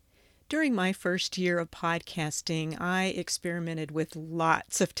During my first year of podcasting, I experimented with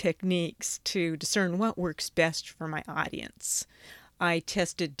lots of techniques to discern what works best for my audience. I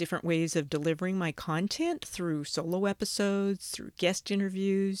tested different ways of delivering my content through solo episodes, through guest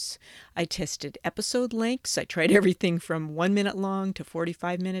interviews. I tested episode lengths. I tried everything from 1 minute long to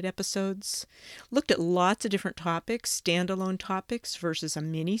 45-minute episodes. Looked at lots of different topics, standalone topics versus a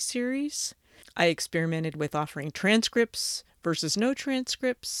mini-series. I experimented with offering transcripts versus no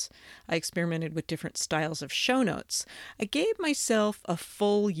transcripts. I experimented with different styles of show notes. I gave myself a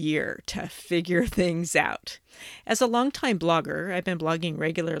full year to figure things out. As a longtime blogger, I've been blogging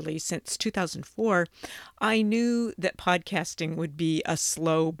regularly since 2004, I knew that podcasting would be a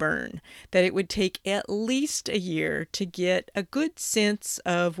slow burn, that it would take at least a year to get a good sense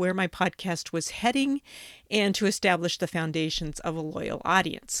of where my podcast was heading and to establish the foundations of a loyal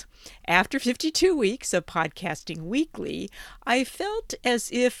audience. After 52 weeks of podcasting weekly, I felt as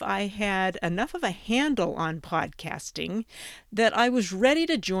if I had enough of a handle on podcasting that I was ready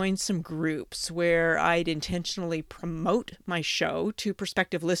to join some groups where I'd intentionally promote my show to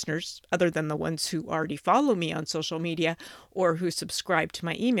prospective listeners other than the ones who already follow me on social media or who subscribe to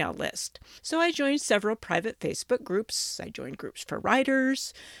my email list. So I joined several private Facebook groups. I joined groups for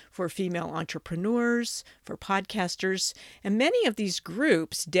writers, for female entrepreneurs, for podcasters, and many of these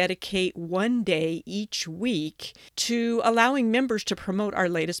groups dedicate one day each week to allowing members to promote our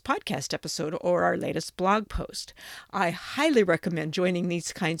latest podcast episode or our latest blog post. I highly recommend joining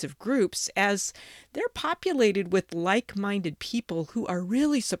these kinds of groups as they're populated with like-minded people who are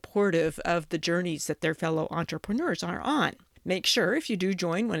really supportive of the journeys that their fellow entrepreneurs are on. Make sure if you do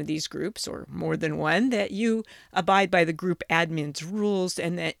join one of these groups, or more than one, that you abide by the group admin's rules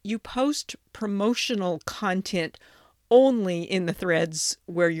and that you post promotional content only in the threads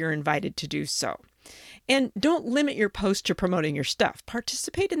where you're invited to do so. And don't limit your post to promoting your stuff.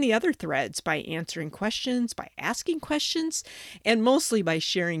 Participate in the other threads by answering questions, by asking questions, and mostly by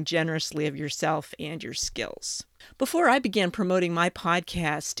sharing generously of yourself and your skills. Before I began promoting my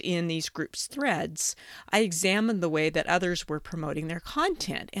podcast in these groups' threads, I examined the way that others were promoting their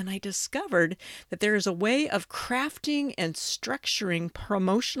content, and I discovered that there is a way of crafting and structuring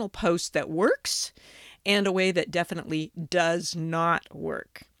promotional posts that works and a way that definitely does not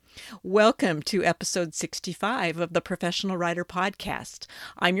work. Welcome to episode 65 of the Professional Writer Podcast.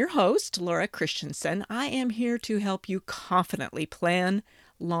 I'm your host, Laura Christensen. I am here to help you confidently plan,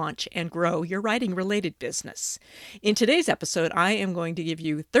 launch, and grow your writing-related business. In today's episode, I am going to give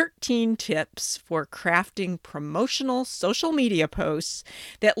you 13 tips for crafting promotional social media posts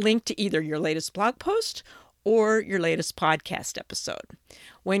that link to either your latest blog post or your latest podcast episode.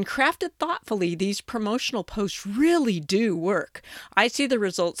 When crafted thoughtfully, these promotional posts really do work. I see the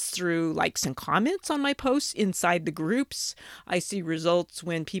results through likes and comments on my posts inside the groups. I see results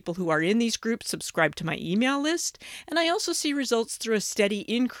when people who are in these groups subscribe to my email list. And I also see results through a steady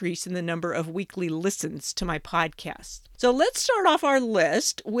increase in the number of weekly listens to my podcast. So let's start off our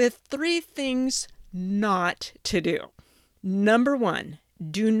list with 3 things not to do. Number 1.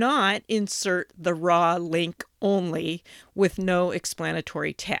 Do not insert the raw link only with no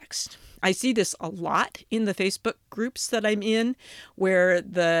explanatory text. I see this a lot in the Facebook groups that I'm in, where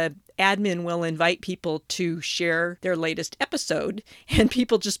the admin will invite people to share their latest episode, and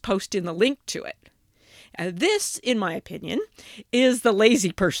people just post in the link to it. This, in my opinion, is the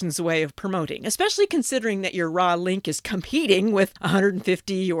lazy person's way of promoting, especially considering that your raw link is competing with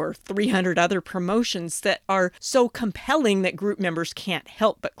 150 or 300 other promotions that are so compelling that group members can't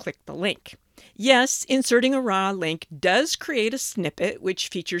help but click the link. Yes, inserting a raw link does create a snippet which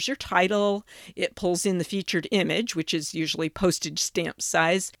features your title, it pulls in the featured image, which is usually postage stamp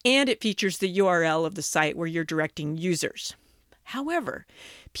size, and it features the URL of the site where you're directing users. However,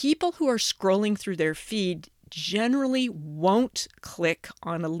 people who are scrolling through their feed generally won't click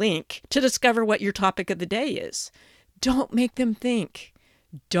on a link to discover what your topic of the day is. Don't make them think.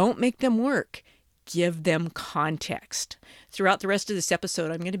 Don't make them work. Give them context. Throughout the rest of this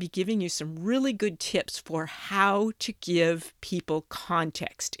episode, I'm going to be giving you some really good tips for how to give people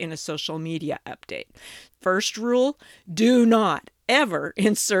context in a social media update. First rule, do not ever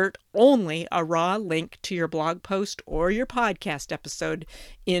insert only a raw link to your blog post or your podcast episode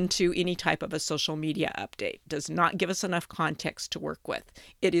into any type of a social media update. Does not give us enough context to work with.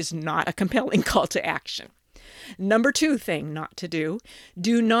 It is not a compelling call to action. Number 2 thing not to do,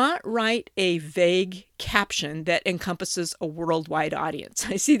 do not write a vague caption that encompasses a worldwide audience.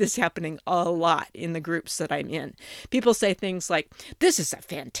 I see this happening a lot in the groups that I'm in. People say things like, "This is a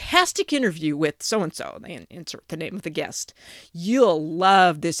fantastic interview with so-and-so," they insert the name of the guest. "You'll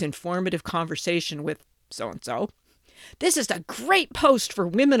love this informative conversation with so-and-so." This is a great post for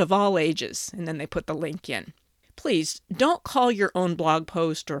women of all ages. And then they put the link in. Please don't call your own blog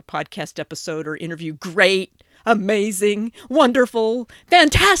post or podcast episode or interview great, amazing, wonderful,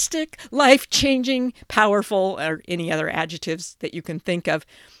 fantastic, life-changing, powerful, or any other adjectives that you can think of.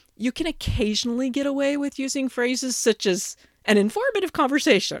 You can occasionally get away with using phrases such as an informative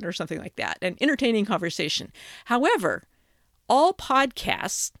conversation or something like that, an entertaining conversation. However, all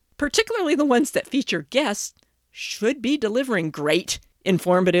podcasts, particularly the ones that feature guests, should be delivering great,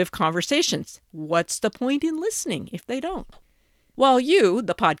 informative conversations. What's the point in listening if they don't? While you,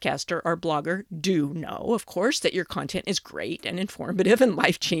 the podcaster or blogger, do know, of course, that your content is great and informative and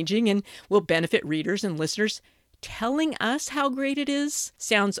life-changing and will benefit readers and listeners, telling us how great it is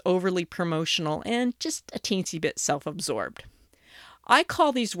sounds overly promotional and just a teensy bit self-absorbed. I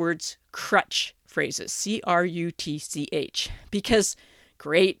call these words crutch phrases, C-R-U-T-C-H, because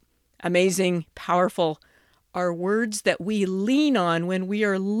great, amazing, powerful are words that we lean on when we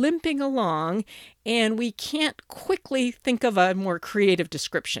are limping along and we can't quickly think of a more creative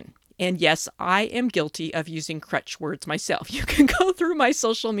description. And yes, I am guilty of using crutch words myself. You can go through my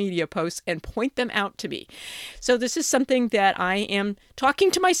social media posts and point them out to me. So this is something that I am talking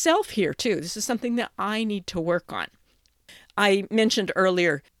to myself here too. This is something that I need to work on. I mentioned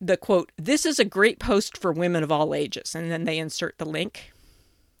earlier the quote, "This is a great post for women of all ages," and then they insert the link.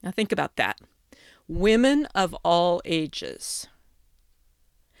 Now think about that. Women of all ages.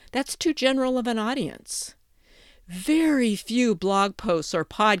 That's too general of an audience. Very few blog posts or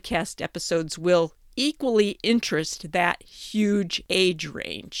podcast episodes will equally interest that huge age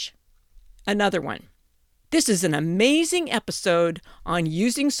range. Another one. This is an amazing episode on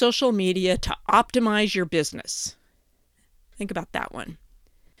using social media to optimize your business. Think about that one.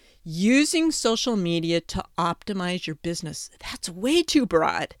 Using social media to optimize your business. That's way too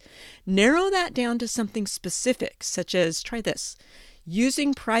broad. Narrow that down to something specific, such as, try this,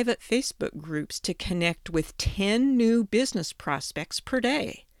 using private Facebook groups to connect with 10 new business prospects per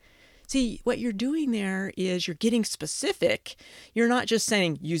day. See, what you're doing there is you're getting specific. You're not just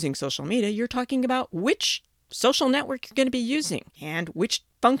saying using social media. You're talking about which social network you're going to be using and which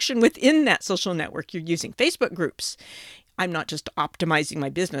function within that social network you're using. Facebook groups. I'm not just optimizing my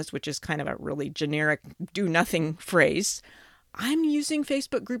business, which is kind of a really generic do-nothing phrase. I'm using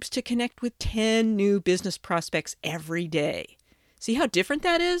Facebook groups to connect with 10 new business prospects every day. See how different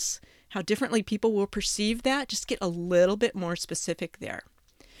that is? How differently people will perceive that? Just get a little bit more specific there.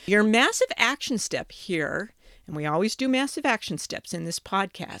 Your massive action step here, and we always do massive action steps in this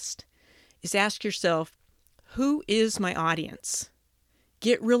podcast, is ask yourself, who is my audience?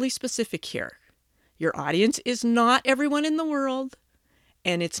 Get really specific here. Your audience is not everyone in the world,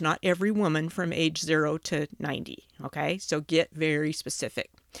 and it's not every woman from age 0 to 90, okay? So get very specific.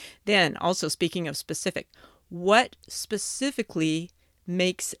 Then, also speaking of specific, what specifically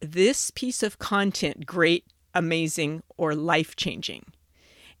makes this piece of content great, amazing, or life-changing?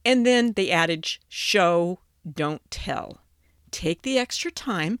 And then the adage, show, don't tell. Take the extra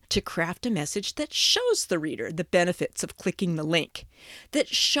time to craft a message that shows the reader the benefits of clicking the link, that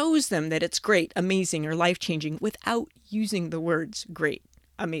shows them that it's great, amazing, or life-changing without using the words great,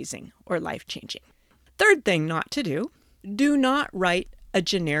 amazing, or life-changing. Third thing not to do, do not write a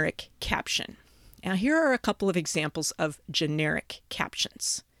generic caption. Now, here are a couple of examples of generic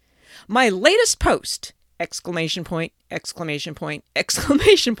captions. My latest post, exclamation point, exclamation point,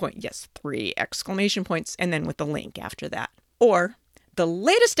 exclamation point. Yes, 3 exclamation points, and then with the link after that. Or the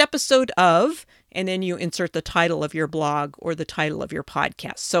latest episode of, and then you insert the title of your blog or the title of your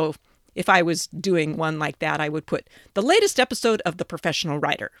podcast. So if I was doing one like that, I would put the latest episode of The Professional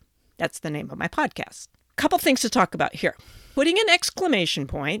Writer. That's the name of my podcast. Couple things to talk about here. Putting an exclamation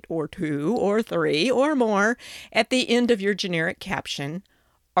point or 2 or 3 or more at the end of your generic caption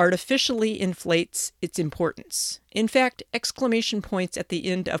artificially inflates its importance. In fact, exclamation points at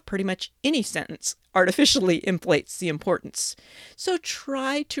the end of pretty much any sentence artificially inflates the importance. So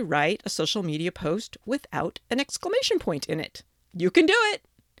try to write a social media post without an exclamation point in it. You can do it.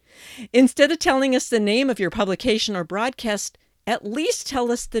 Instead of telling us the name of your publication or broadcast, at least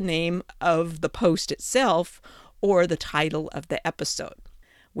tell us the name of the post itself or the title of the episode.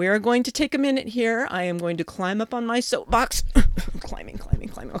 We are going to take a minute here. I am going to climb up on my soapbox. climbing.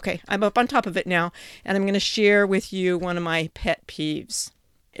 Okay, I'm up on top of it now, and I'm going to share with you one of my pet peeves.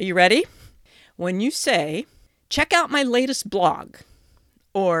 Are you ready? When you say, check out my latest blog,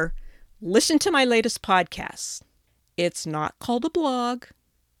 or listen to my latest podcast, it's not called a blog.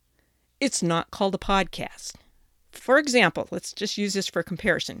 It's not called a podcast. For example, let's just use this for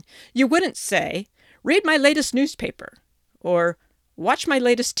comparison. You wouldn't say, read my latest newspaper, or watch my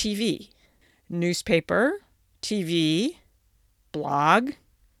latest TV. Newspaper, TV, blog,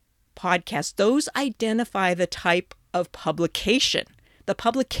 podcast. Those identify the type of publication, the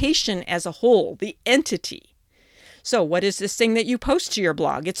publication as a whole, the entity. So what is this thing that you post to your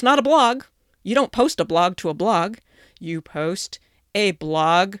blog? It's not a blog. You don't post a blog to a blog. You post a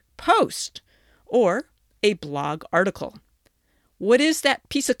blog post or a blog article. What is that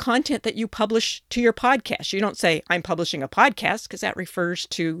piece of content that you publish to your podcast? You don't say, I'm publishing a podcast, because that refers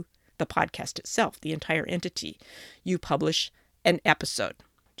to the podcast itself, the entire entity. You publish an episode.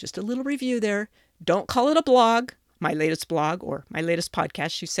 Just a little review there. Don't call it a blog, my latest blog or my latest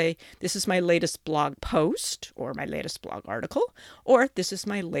podcast. You say, this is my latest blog post or my latest blog article, or this is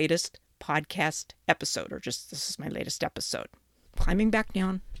my latest podcast episode, or just this is my latest episode. Climbing back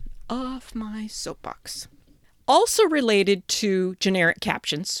down off my soapbox. Also related to generic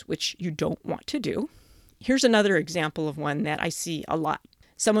captions, which you don't want to do. Here's another example of one that I see a lot.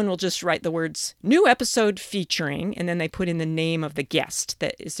 Someone will just write the words new episode featuring, and then they put in the name of the guest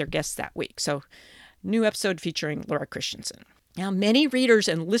that is their guest that week. So new episode featuring Laura Christensen. Now, many readers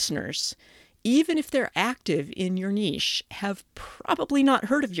and listeners, even if they're active in your niche, have probably not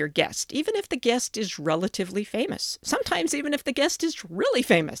heard of your guest, even if the guest is relatively famous. Sometimes even if the guest is really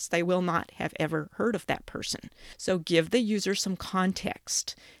famous, they will not have ever heard of that person. So give the user some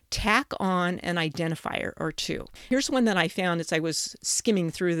context. Tack on an identifier or two. Here's one that I found as I was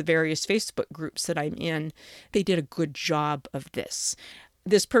skimming through the various Facebook groups that I'm in. They did a good job of this.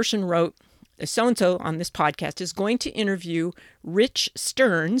 This person wrote, so-and-so on this podcast is going to interview Rich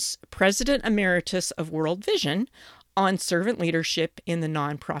Stearns, President Emeritus of World Vision, on servant leadership in the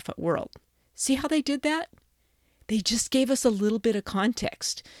nonprofit world. See how they did that? They just gave us a little bit of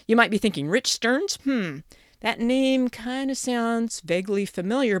context. You might be thinking, Rich Stearns? That name kind of sounds vaguely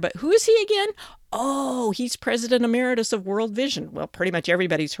familiar, but who is he again? Oh, he's President Emeritus of World Vision. Well, pretty much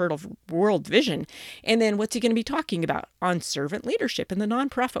everybody's heard of World Vision. And then what's he going to be talking about? On servant leadership in the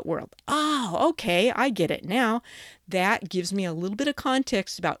nonprofit world. Oh, okay, I get it now. That gives me a little bit of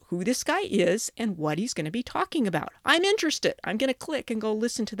context about who this guy is and what he's going to be talking about. I'm interested. I'm going to click and go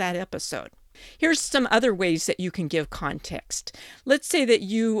listen to that episode. Here's some other ways that you can give context. Let's say that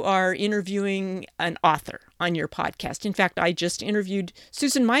you are interviewing an author on your podcast. In fact, I just interviewed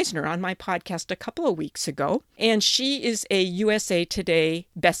Susan Meisner on my podcast a couple of weeks ago, and she is a USA Today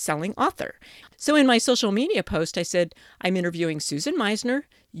best-selling author. So in my social media post, I said, I'm interviewing Susan Meisner,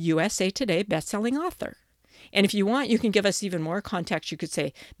 USA Today best-selling author. And if you want, you can give us even more context. You could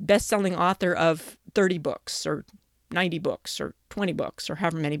say best-selling author of 30 books or 90 books or 20 books or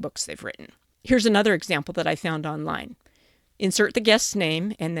however many books they've written. Here's another example that I found online. Insert the guest's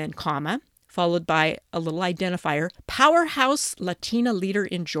name and then comma, followed by a little identifier, powerhouse Latina leader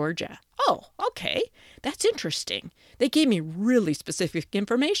in Georgia. Oh, okay, that's interesting. They gave me really specific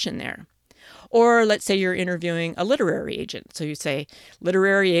information there. Or let's say you're interviewing a literary agent. So you say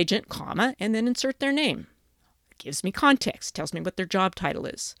literary agent, comma, and then insert their name. It gives me context, tells me what their job title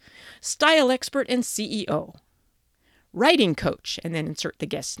is. Style expert and CEO. Writing coach, and then insert the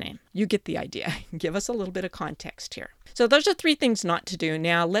guest's name. You get the idea. Give us a little bit of context here. So those are 3 things not to do.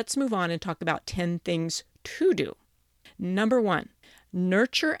 Now let's move on and talk about 10 things to do. Number 1,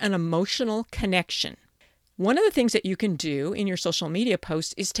 nurture an emotional connection. One of the things that you can do in your social media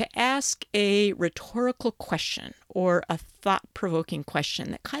post is to ask a rhetorical question or a thought-provoking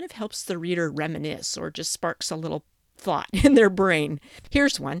question that kind of helps the reader reminisce or just sparks a little thought in their brain.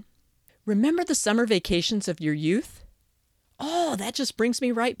 Here's one. Remember the summer vacations of your youth? Oh, that just brings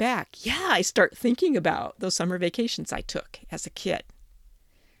me right back. Yeah, I start thinking about those summer vacations I took as a kid.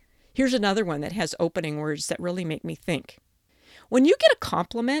 Here's another one that has opening words that really make me think. When you get a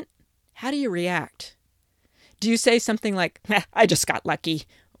compliment, how do you react? Do you say something like, I just got lucky,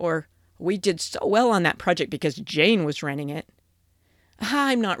 or we did so well on that project because Jane was running it?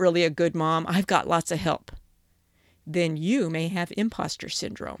 I'm not really a good mom. I've got lots of help. Then you may have imposter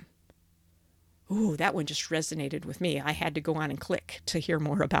syndrome. Ooh, that one just resonated with me. I had to go on and click to hear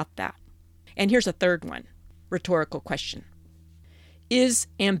more about that. And here's a third one, rhetorical question. Is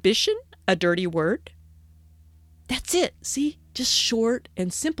ambition a dirty word? That's it. See, just short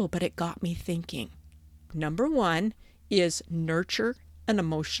and simple, but it got me thinking. Number 1 is nurture an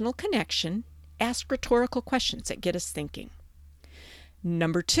emotional connection. Ask rhetorical questions that get us thinking.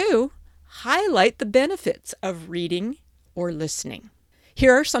 Number 2, highlight the benefits of reading or listening.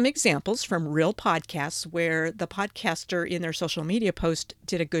 Here are some examples from real podcasts where the podcaster in their social media post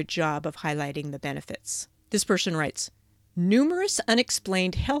did a good job of highlighting the benefits. This person writes, numerous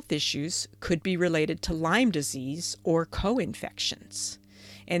unexplained health issues could be related to Lyme disease or co-infections.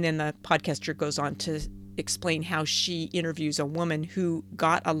 And then the podcaster goes on to explain how she interviews a woman who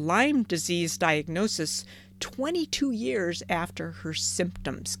got a Lyme disease diagnosis 22 years after her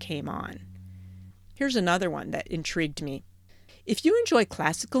symptoms came on. Here's another one that intrigued me. If you enjoy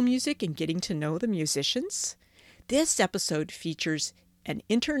classical music and getting to know the musicians, this episode features an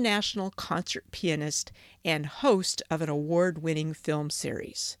international concert pianist and host of an award-winning film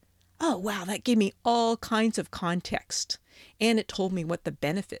series. Oh, wow, that gave me all kinds of context, and it told me what the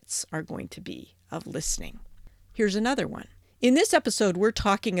benefits are going to be of listening. Here's another one. In this episode, we're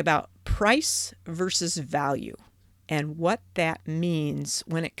talking about price versus value and what that means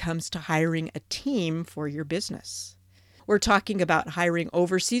when it comes to hiring a team for your business. We're talking about hiring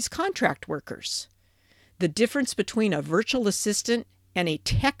overseas contract workers, the difference between a virtual assistant and a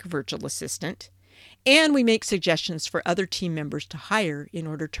tech virtual assistant, and we make suggestions for other team members to hire in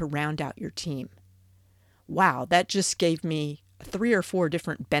order to round out your team. Wow, that just gave me 3 or 4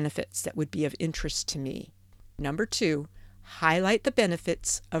 different benefits that would be of interest to me. Number 2, highlight the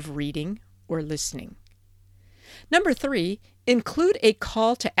benefits of reading or listening. Number 3, include a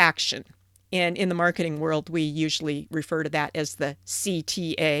call to action. And in the marketing world, we usually refer to that as the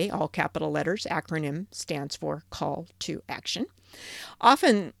CTA, all capital letters. Acronym stands for Call to Action.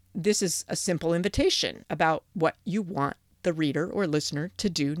 Often, this is a simple invitation about what you want the reader or listener to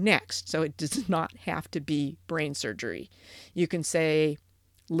do next. So it does not have to be brain surgery. You can say,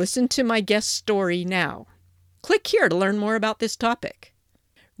 listen to my guest story now. Click here to learn more about this topic.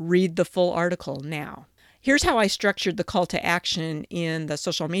 Read the full article now. Here's how I structured the call to action in the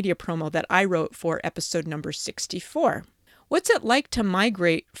social media promo that I wrote for episode number 64. What's it like to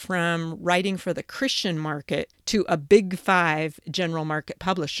migrate from writing for the Christian market to a Big 5 general market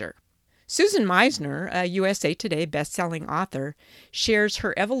publisher? Susan Meisner, a USA Today best-selling author, shares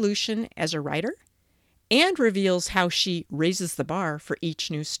her evolution as a writer and reveals how she raises the bar for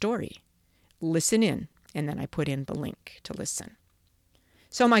each new story. Listen in, and then I put in the link to listen.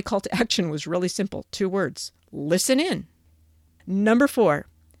 So my call to action was really simple. 2 words. Listen in. Number 4,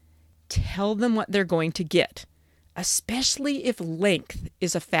 tell them what they're going to get, especially if length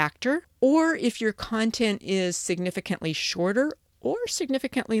is a factor or if your content is significantly shorter or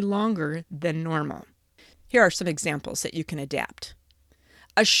significantly longer than normal. Here are some examples that you can adapt.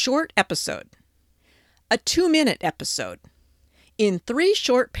 A short episode. A 2-minute episode. In 3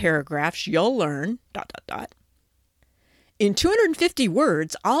 short paragraphs, you'll learn ... In 250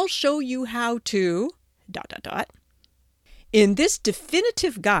 words, I'll show you how to ... In this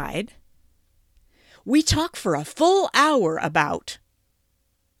definitive guide, we talk for a full hour about...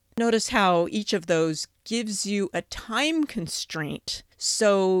 Notice how each of those gives you a time constraint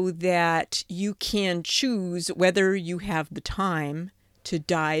so that you can choose whether you have the time to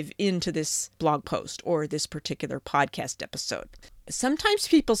dive into this blog post or this particular podcast episode. Sometimes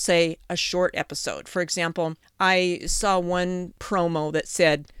people say a short episode. For example, I saw one promo that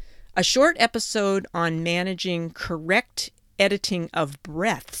said, a short episode on managing correct editing of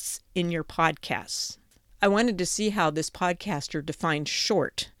breaths in your podcasts. I wanted to see how this podcaster defined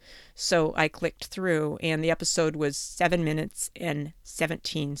short. So I clicked through and the episode was 7 minutes and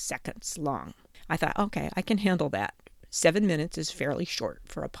 17 seconds long. I thought, okay, I can handle that. 7 minutes is fairly short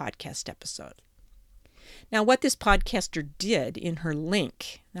for a podcast episode. Now, what this podcaster did in her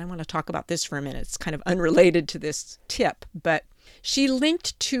link, and I want to talk about this for a minute. It's kind of unrelated to this tip, but she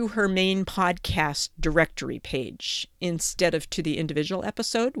linked to her main podcast directory page instead of to the individual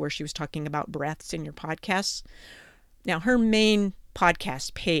episode where she was talking about breaths in your podcasts. Now, her main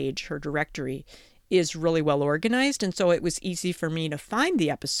podcast page, her directory, is really well organized, and so it was easy for me to find the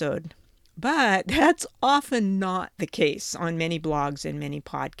episode. But that's often not the case on many blogs and many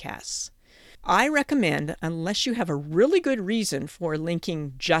podcasts. I recommend, unless you have a really good reason for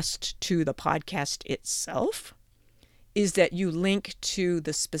linking just to the podcast itself, is that you link to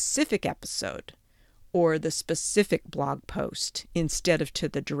the specific episode or the specific blog post instead of to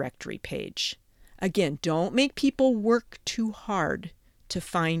the directory page. Again, don't make people work too hard to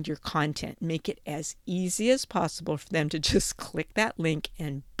find your content. Make it as easy as possible for them to just click that link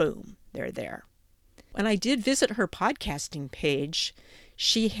and boom, they're there. When I did visit her podcasting page,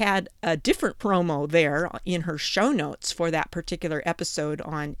 she had a different promo there in her show notes for that particular episode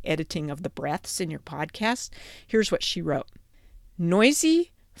on editing of the breaths in your podcast. Here's what she wrote.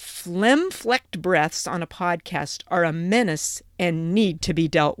 Noisy, phlegm-flecked breaths on a podcast are a menace and need to be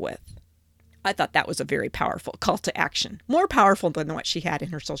dealt with. I thought that was a very powerful call to action, more powerful than what she had in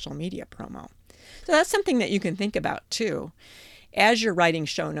her social media promo. So that's something that you can think about too. As you're writing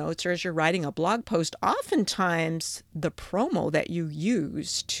show notes or as you're writing a blog post, oftentimes the promo that you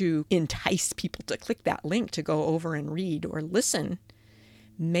use to entice people to click that link to go over and read or listen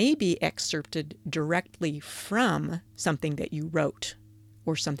may be excerpted directly from something that you wrote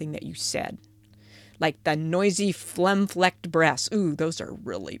or something that you said. like the noisy phlegm-flecked brass. Ooh, those are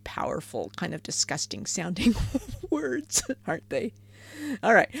really powerful, kind of disgusting sounding words, aren't they?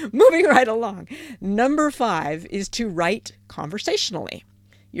 All right, moving right along. Number 5 is to write conversationally.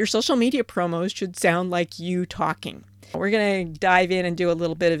 Your social media promos should sound like you talking. We're going to dive in and do a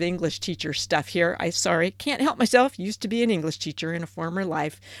little bit of English teacher stuff here. Can't help myself. Used to be an English teacher in a former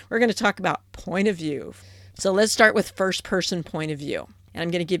life. We're going to talk about point of view. So let's start with first person point of view. And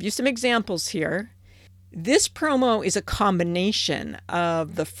I'm going to give you some examples here. This promo is a combination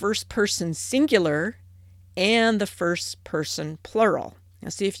of the first person singular and the first person plural. Now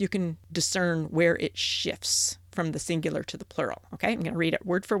see if you can discern where it shifts from the singular to the plural. Okay, I'm going to read it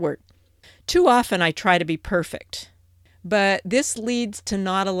word for word. Too often I try to be perfect, but this leads to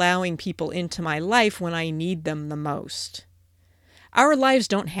not allowing people into my life when I need them the most. Our lives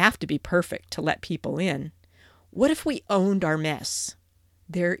don't have to be perfect to let people in. What if we owned our mess?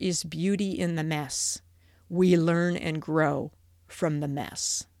 There is beauty in the mess. We learn and grow from the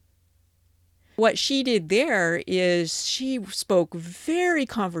mess. What she did there is she spoke very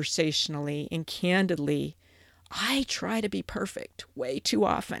conversationally and candidly. I try to be perfect way too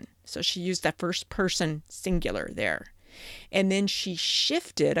often. So she used that first person singular there. And then she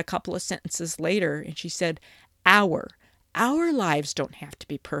shifted a couple of sentences later and she said, our lives don't have to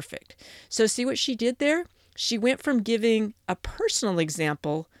be perfect. So see what she did there? She went from giving a personal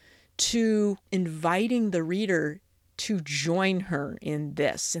example to inviting the reader to join her in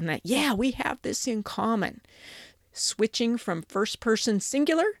this and that, yeah, we have this in common. Switching from first person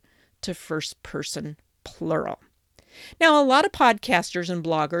singular to first person plural. Now, a lot of podcasters and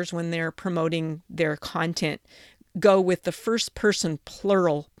bloggers, when they're promoting their content, go with the first person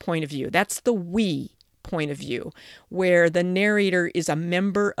plural point of view. That's the we point of view, where the narrator is a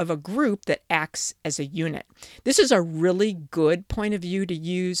member of a group that acts as a unit. This is a really good point of view to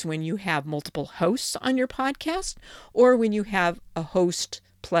use when you have multiple hosts on your podcast or when you have a host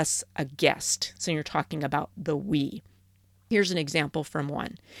plus a guest. So you're talking about the we. Here's an example from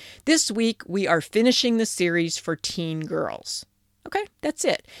one. This week, we are finishing the series for teen girls. Okay, that's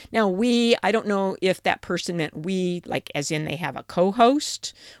it. Now, I don't know if that person meant we, like as in they have a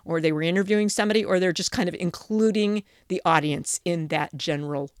co-host or they were interviewing somebody, or they're just kind of including the audience in that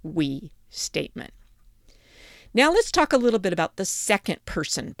general we statement. Now, let's talk a little bit about the second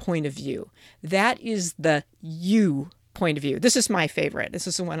person point of view. That is the you point of view. This is my favorite. This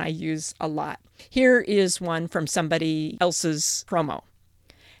is the one I use a lot. Here is one from somebody else's promo.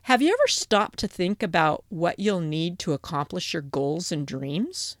 Have you ever stopped to think about what you'll need to accomplish your goals and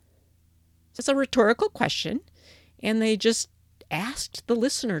dreams? It's a rhetorical question, and they just asked the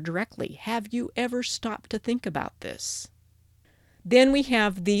listener directly, have you ever stopped to think about this? Then we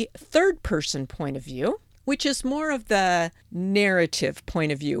have the third person point of view, which is more of the narrative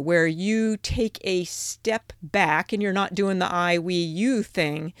point of view, where you take a step back and you're not doing the I, we, you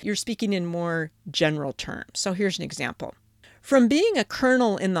thing. You're speaking in more general terms. So here's an example. From being a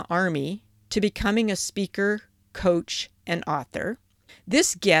colonel in the Army to becoming a speaker, coach, and author,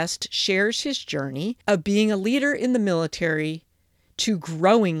 this guest shares his journey of being a leader in the military to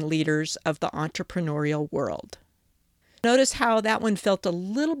growing leaders of the entrepreneurial world. Notice how that one felt a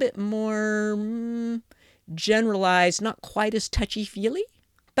little bit more generalized, not quite as touchy-feely,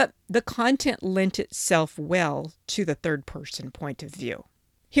 but the content lent itself well to the third person point of view.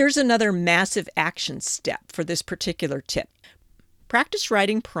 Here's another massive action step for this particular tip. Practice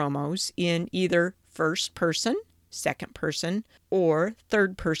writing promos in either first person, second person, or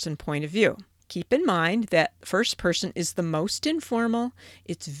third person point of view. Keep in mind that first person is the most informal,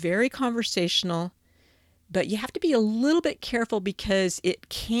 it's very conversational, but you have to be a little bit careful because it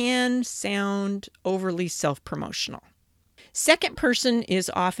can sound overly self-promotional. Second person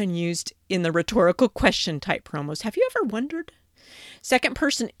is often used in the rhetorical question type promos. Have you ever wondered? Second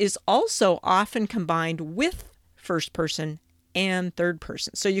person is also often combined with first person and third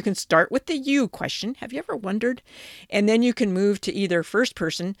person. So you can start with the you question. Have you ever wondered? And then you can move to either first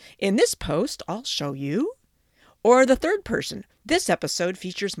person. In this post, I'll show you. Or the third person. This episode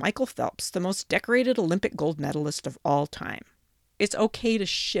features Michael Phelps, the most decorated Olympic gold medalist of all time. It's okay to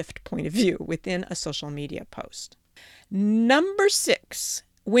shift point of view within a social media post. Number 6,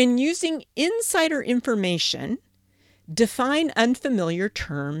 when using insider information, define unfamiliar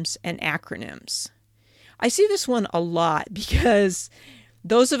terms and acronyms. I see this one a lot because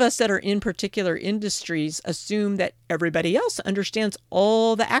those of us that are in particular industries assume that everybody else understands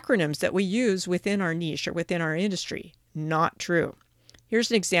all the acronyms that we use within our niche or within our industry. Not true.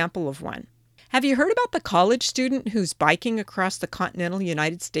 Here's an example of one. Have you heard about the college student who's biking across the continental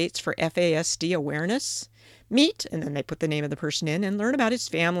United States for FASD awareness? Meet, and then they put the name of the person in, and learn about his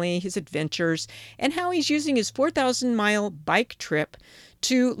family, his adventures, and how he's using his 4,000-mile bike trip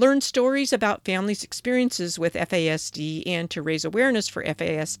to learn stories about families' experiences with FASD and to raise awareness for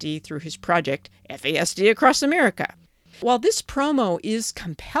FASD through his project, FASD Across America. While this promo is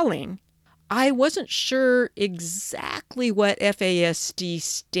compelling, I wasn't sure exactly what FASD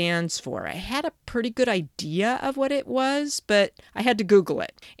stands for. I had a pretty good idea of what it was, but I had to Google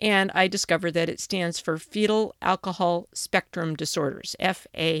it. And I discovered that it stands for Fetal Alcohol Spectrum Disorders,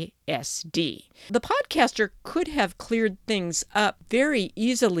 FASD. The podcaster could have cleared things up very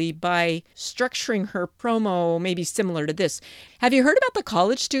easily by structuring her promo maybe similar to this. Have you heard about the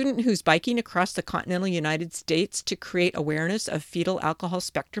college student who's biking across the continental United States to create awareness of fetal alcohol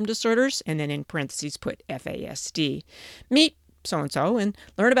spectrum disorders? And then in parentheses put FASD. Meet so-and-so and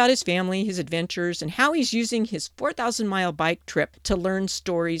learn about his family, his adventures, and how he's using his 4,000-mile bike trip to learn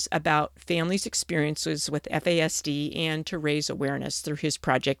stories about families' experiences with FASD and to raise awareness through his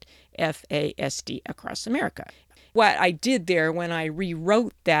project, FASD Across America. What I did there when I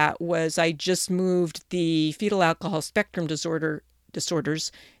rewrote that was I just moved the fetal alcohol spectrum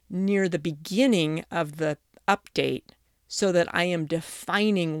disorders near the beginning of the update so that I am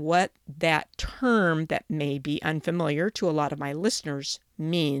defining what that term that may be unfamiliar to a lot of my listeners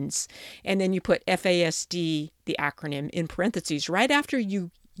means. And then you put FASD, the acronym, in parentheses right after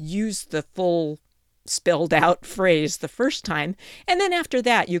you use the full spelled out phrase the first time. And then after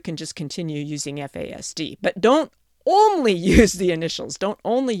that, you can just continue using FASD. But don't only use the initials. Don't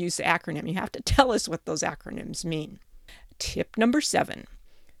only use the acronym. You have to tell us what those acronyms mean. Tip number 7,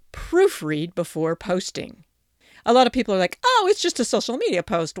 proofread before posting. A lot of people are like, oh, it's just a social media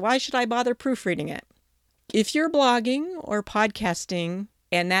post. Why should I bother proofreading it? If you're blogging or podcasting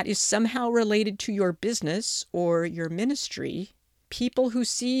and that is somehow related to your business or your ministry, people who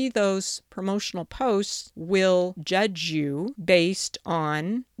see those promotional posts will judge you based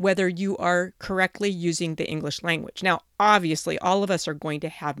on whether you are correctly using the English language. Now, obviously, all of us are going to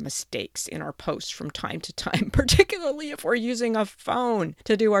have mistakes in our posts from time to time, particularly if we're using a phone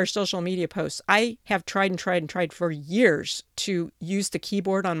to do our social media posts. I have tried for years to use the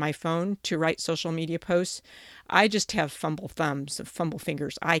keyboard on my phone to write social media posts. I just have fumble thumbs, fumble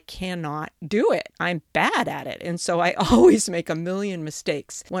fingers. I cannot do it. I'm bad at it. And so I always make a million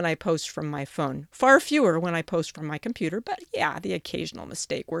mistakes when I post from my phone. Far fewer when I post from my computer, but yeah, the occasional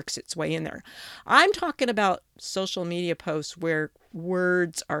mistake works its way in there. I'm talking about social media posts where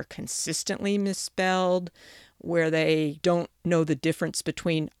words are consistently misspelled, where they don't know the difference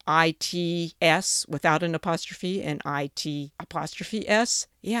between ITS without an apostrophe and IT''S.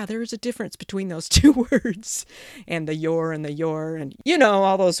 Yeah, there is a difference between those two words. And the your and the your and,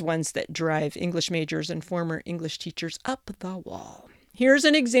 all those ones that drive English majors and former English teachers up the wall. Here's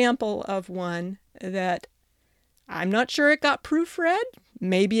an example of one that I'm not sure it got proofread.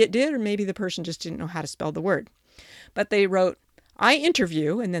 Maybe it did, or maybe the person just didn't know how to spell the word. But they wrote, I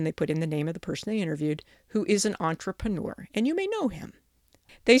interview, and then they put in the name of the person they interviewed, who is an entrepreneur, and you may know him.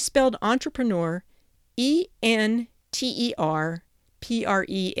 They spelled entrepreneur ENTERPRENEUR.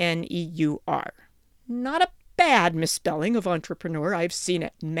 Not a bad misspelling of entrepreneur. I've seen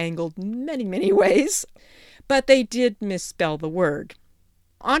it mangled many, many ways, but they did misspell the word.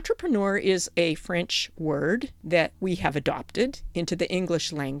 Entrepreneur is a French word that we have adopted into the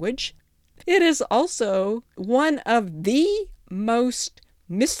English language. It is also one of the most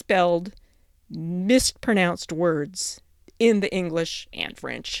misspelled, mispronounced words in the English and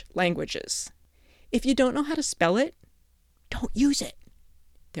French languages. If you don't know how to spell it, don't use it.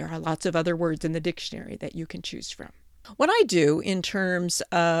 There are lots of other words in the dictionary that you can choose from. What I do in terms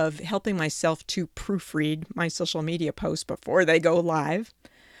of helping myself to proofread my social media posts before they go live,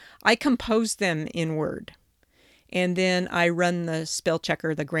 I compose them in Word. And then I run the spell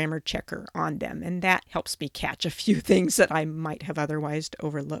checker, the grammar checker on them. And that helps me catch a few things that I might have otherwise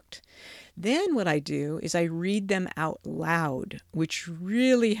overlooked. Then what I do is I read them out loud, which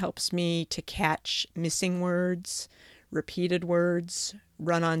really helps me to catch missing words, repeated words,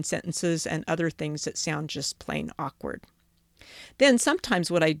 run-on sentences, and other things that sound just plain awkward. Then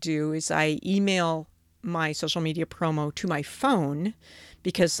sometimes what I do is I email my social media promo to my phone,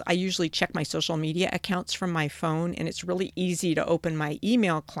 because I usually check my social media accounts from my phone, and it's really easy to open my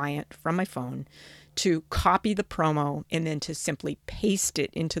email client from my phone to copy the promo and then to simply paste it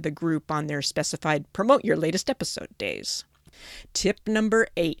into the group on their specified promote your latest episode days. Tip number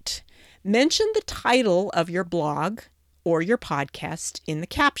 8, mention the title of your blog or your podcast in the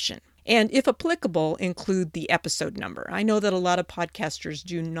caption. And if applicable, include the episode number. I know that a lot of podcasters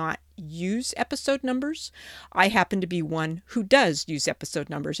do not use episode numbers. I happen to be one who does use episode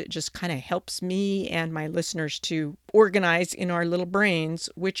numbers. It just kind of helps me and my listeners to organize in our little brains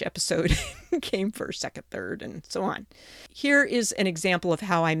which episode came first, second, third, and so on. Here is an example of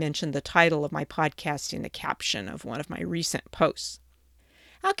how I mentioned the title of my podcast in the caption of one of my recent posts.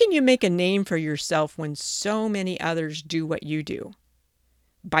 How can you make a name for yourself when so many others do what you do?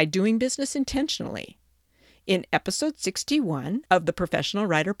 By doing business intentionally. In episode 61 of the Professional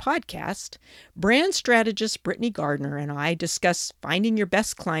Writer Podcast, brand strategist Brittany Gardner and I discuss finding your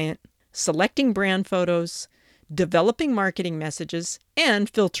best client, selecting brand photos, developing marketing messages, and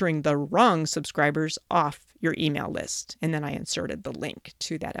filtering the wrong subscribers off your email list. And then I inserted the link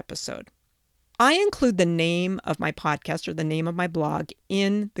to that episode. I include the name of my podcast or the name of my blog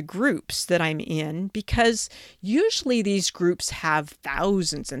in the groups that I'm in because usually these groups have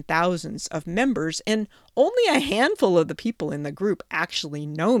thousands and thousands of members and only a handful of the people in the group actually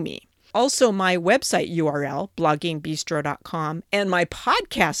know me. Also, my website URL, bloggingbistro.com, and my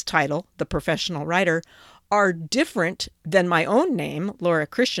podcast title, The Professional Writer, are different than my own name, Laura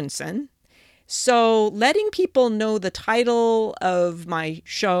Christensen. So letting people know the title of my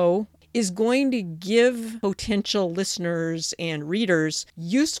show is going to give potential listeners and readers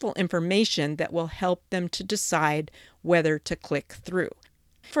useful information that will help them to decide whether to click through.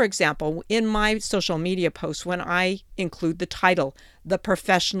 For example, in my social media posts, when I include the title, The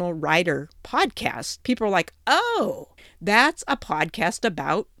Professional Writer Podcast, people are like, oh, that's a podcast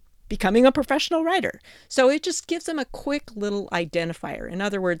about becoming a professional writer. So it just gives them a quick little identifier. In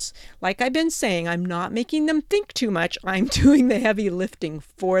other words, like I've been saying, I'm not making them think too much. I'm doing the heavy lifting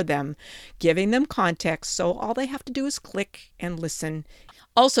for them, giving them context. So all they have to do is click and listen.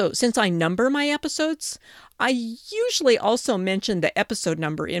 Also, since I number my episodes, I usually also mention the episode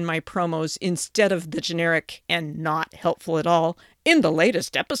number in my promos instead of the generic and not helpful at all in the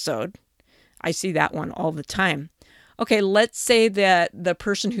latest episode. I see that one all the time. Okay, let's say that the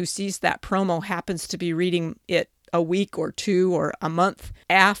person who sees that promo happens to be reading it a week or two or a month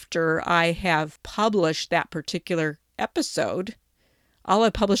after I have published that particular episode. I'll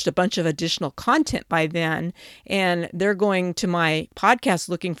have published a bunch of additional content by then, and they're going to my podcast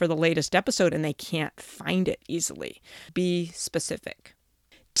looking for the latest episode, and they can't find it easily. Be specific.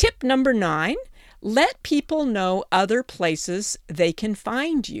 Tip number 9, let people know other places they can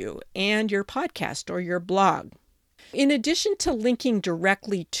find you and your podcast or your blog. In addition to linking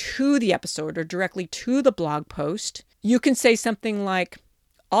directly to the episode or directly to the blog post, you can say something like,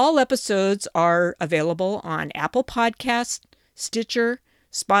 all episodes are available on Apple Podcasts, Stitcher,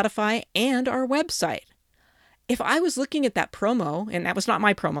 Spotify, and our website. If I was looking at that promo, and that was not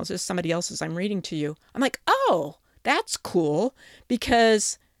my promo, it's somebody else's I'm reading to you, I'm like, oh, that's cool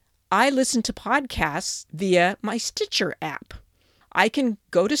because I listen to podcasts via my Stitcher app. I can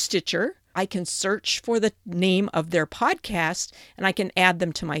go to Stitcher, I can search for the name of their podcast, and I can add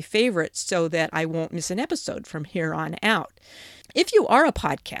them to my favorites so that I won't miss an episode from here on out. If you are a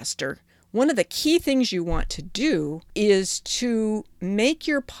podcaster, one of the key things you want to do is to make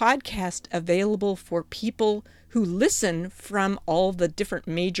your podcast available for people who listen from all the different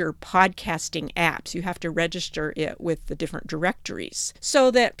major podcasting apps. You have to register it with the different directories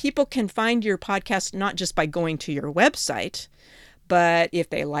so that people can find your podcast not just by going to your website, but if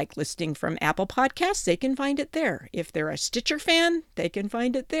they like listening from Apple Podcasts, they can find it there. If they're a Stitcher fan, they can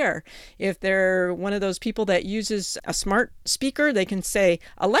find it there. If they're one of those people that uses a smart speaker, they can say,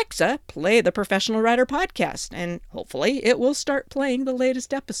 Alexa, play the Professional Writer Podcast, and hopefully it will start playing the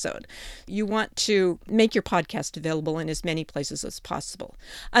latest episode. You want to make your podcast available in as many places as possible.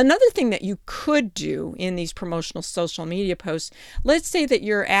 Another thing that you could do in these promotional social media posts, let's say that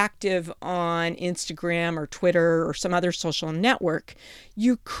you're active on Instagram or Twitter or some other social network.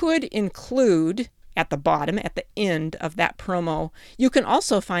 You could include at the bottom, at the end of that promo, you can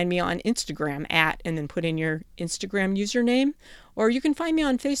also find me on Instagram and then put in your Instagram username, or you can find me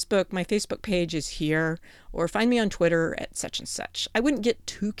on Facebook. My Facebook page is here, or find me on Twitter at such and such. I wouldn't get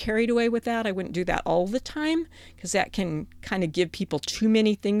too carried away with that. I wouldn't do that all the time because that can kind of give people too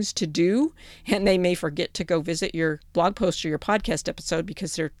many things to do, and they may forget to go visit your blog post or your podcast episode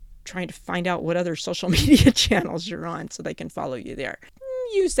because they're trying to find out what other social media channels you're on so they can follow you there.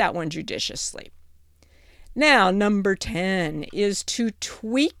 Use that one judiciously. Now, number 10 is to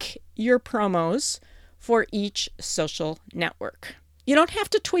tweak your promos for each social network. You don't have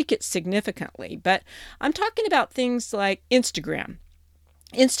to tweak it significantly, but I'm talking about things like Instagram.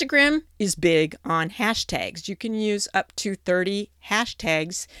 Instagram is big on hashtags. You can use up to 30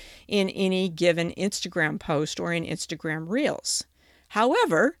 hashtags in any given Instagram post or in Instagram Reels.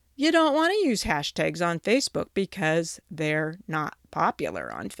 However, You don't want to use hashtags on Facebook because they're not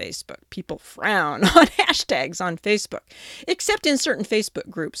popular on Facebook. People frown on hashtags on Facebook, except in certain Facebook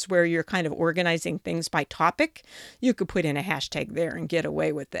groups where you're kind of organizing things by topic. You could put in a hashtag there and get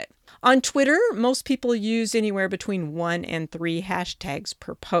away with it. On Twitter, most people use anywhere between 1 and 3 hashtags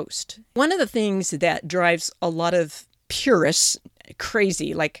per post. One of the things that drives a lot of purists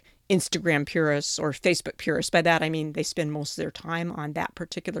crazy, like Instagram purists or Facebook purists. By that, I mean they spend most of their time on that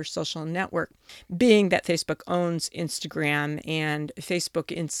particular social network, being that Facebook owns Instagram and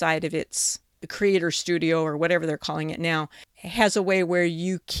Facebook inside of its creator studio or whatever they're calling it now has a way where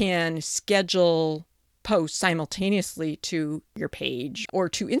you can schedule posts simultaneously to your page or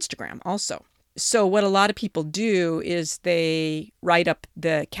to Instagram also. So what a lot of people do is they write up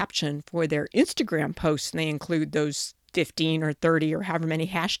the caption for their Instagram posts and they include those 15 or 30 or however many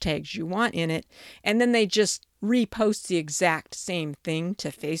hashtags you want in it. And then they just repost the exact same thing to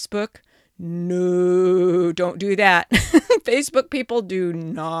Facebook. No, don't do that. Facebook people do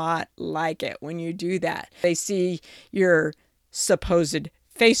not like it when you do that. They see your supposed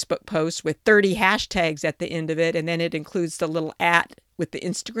Facebook post with 30 hashtags at the end of it, and then it includes the little @ with the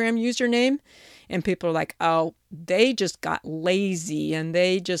Instagram username. And people are like, oh, they just got lazy and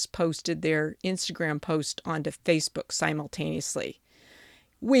they just posted their Instagram post onto Facebook simultaneously.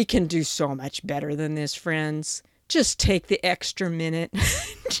 We can do so much better than this, friends. Just take the extra minute.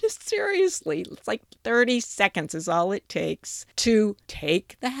 Just seriously, it's like 30 seconds is all it takes to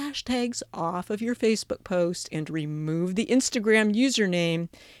take the hashtags off of your Facebook post and remove the Instagram username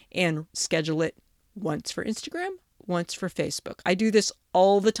and schedule it once for Instagram, once for Facebook. I do this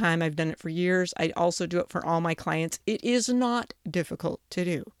all the time. I've done it for years. I also do it for all my clients. It is not difficult to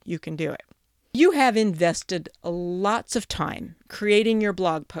do. You can do it. You have invested lots of time creating your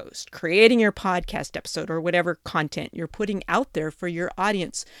blog post, creating your podcast episode, or whatever content you're putting out there for your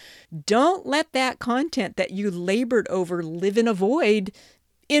audience. Don't let that content that you labored over live in a void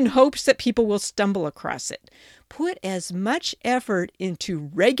in hopes that people will stumble across it. Put as much effort into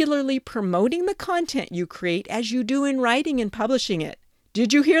regularly promoting the content you create as you do in writing and publishing it.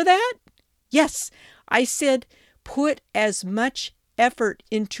 Did you hear that? Yes, I said put as much effort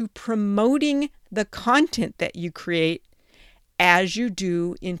into promoting the content that you create as you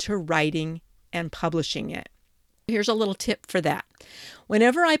do into writing and publishing it. Here's a little tip for that.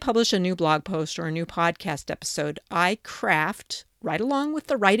 Whenever I publish a new blog post or a new podcast episode, I craft, right along with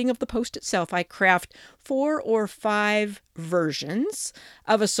the writing of the post itself, I craft 4 or 5 versions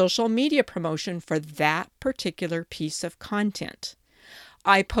of a social media promotion for that particular piece of content.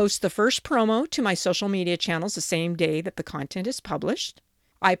 I post the first promo to my social media channels the same day that the content is published.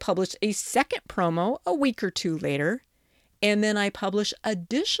 I publish a second promo a week or 2 later, and then I publish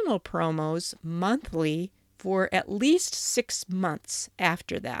additional promos monthly for at least 6 months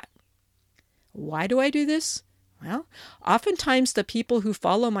after that. Why do I do this? Well, oftentimes the people who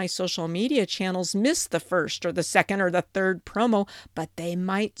follow my social media channels miss the first or the second or the third promo, but they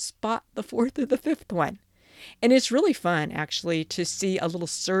might spot the 4th or the 5th one. And it's really fun, actually, to see a little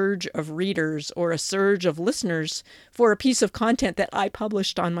surge of readers or a surge of listeners for a piece of content that I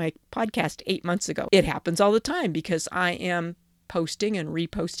published on my podcast 8 months ago. It happens all the time because I am posting and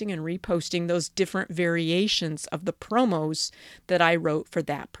reposting those different variations of the promos that I wrote for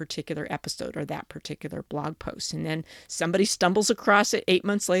that particular episode or that particular blog post. And then somebody stumbles across it 8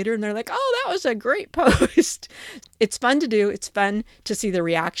 months later and they're like, oh, that was a great post. It's fun to do. It's fun to see the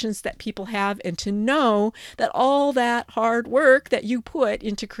reactions that people have and to know that all that hard work that you put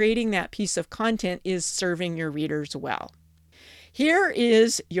into creating that piece of content is serving your readers well. Here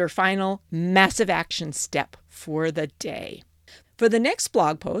is your final massive action step for the day. For the next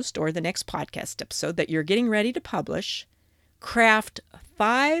blog post or the next podcast episode that you're getting ready to publish, craft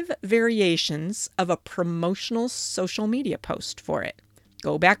 5 variations of a promotional social media post for it.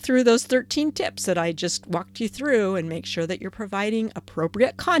 Go back through those 13 tips that I just walked you through and make sure that you're providing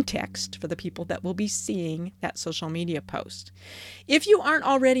appropriate context for the people that will be seeing that social media post. If you aren't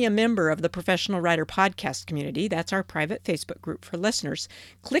already a member of the Professional Writer Podcast community, that's our private Facebook group for listeners,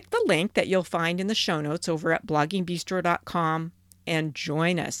 click the link that you'll find in the show notes over at bloggingbistro.com and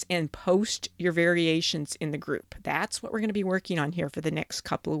join us and post your variations in the group. That's what we're going to be working on here for the next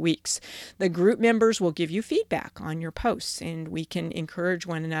couple of weeks. The group members will give you feedback on your posts, and we can encourage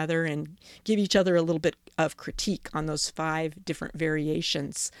one another and give each other a little bit of critique on those 5 different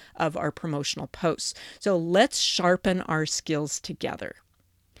variations of our promotional posts. So let's sharpen our skills together.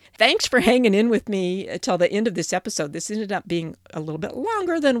 Thanks for hanging in with me till the end of this episode. This ended up being a little bit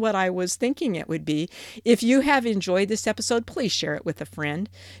longer than what I was thinking it would be. If you have enjoyed this episode, please share it with a friend.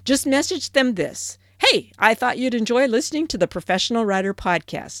 Just message them this: Hey, I thought you'd enjoy listening to the Professional Writer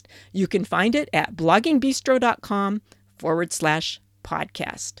Podcast. You can find it at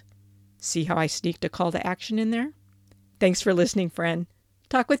bloggingbistro.com/podcast. See how I sneaked a call to action in there? Thanks for listening, friend.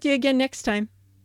 Talk with you again next time.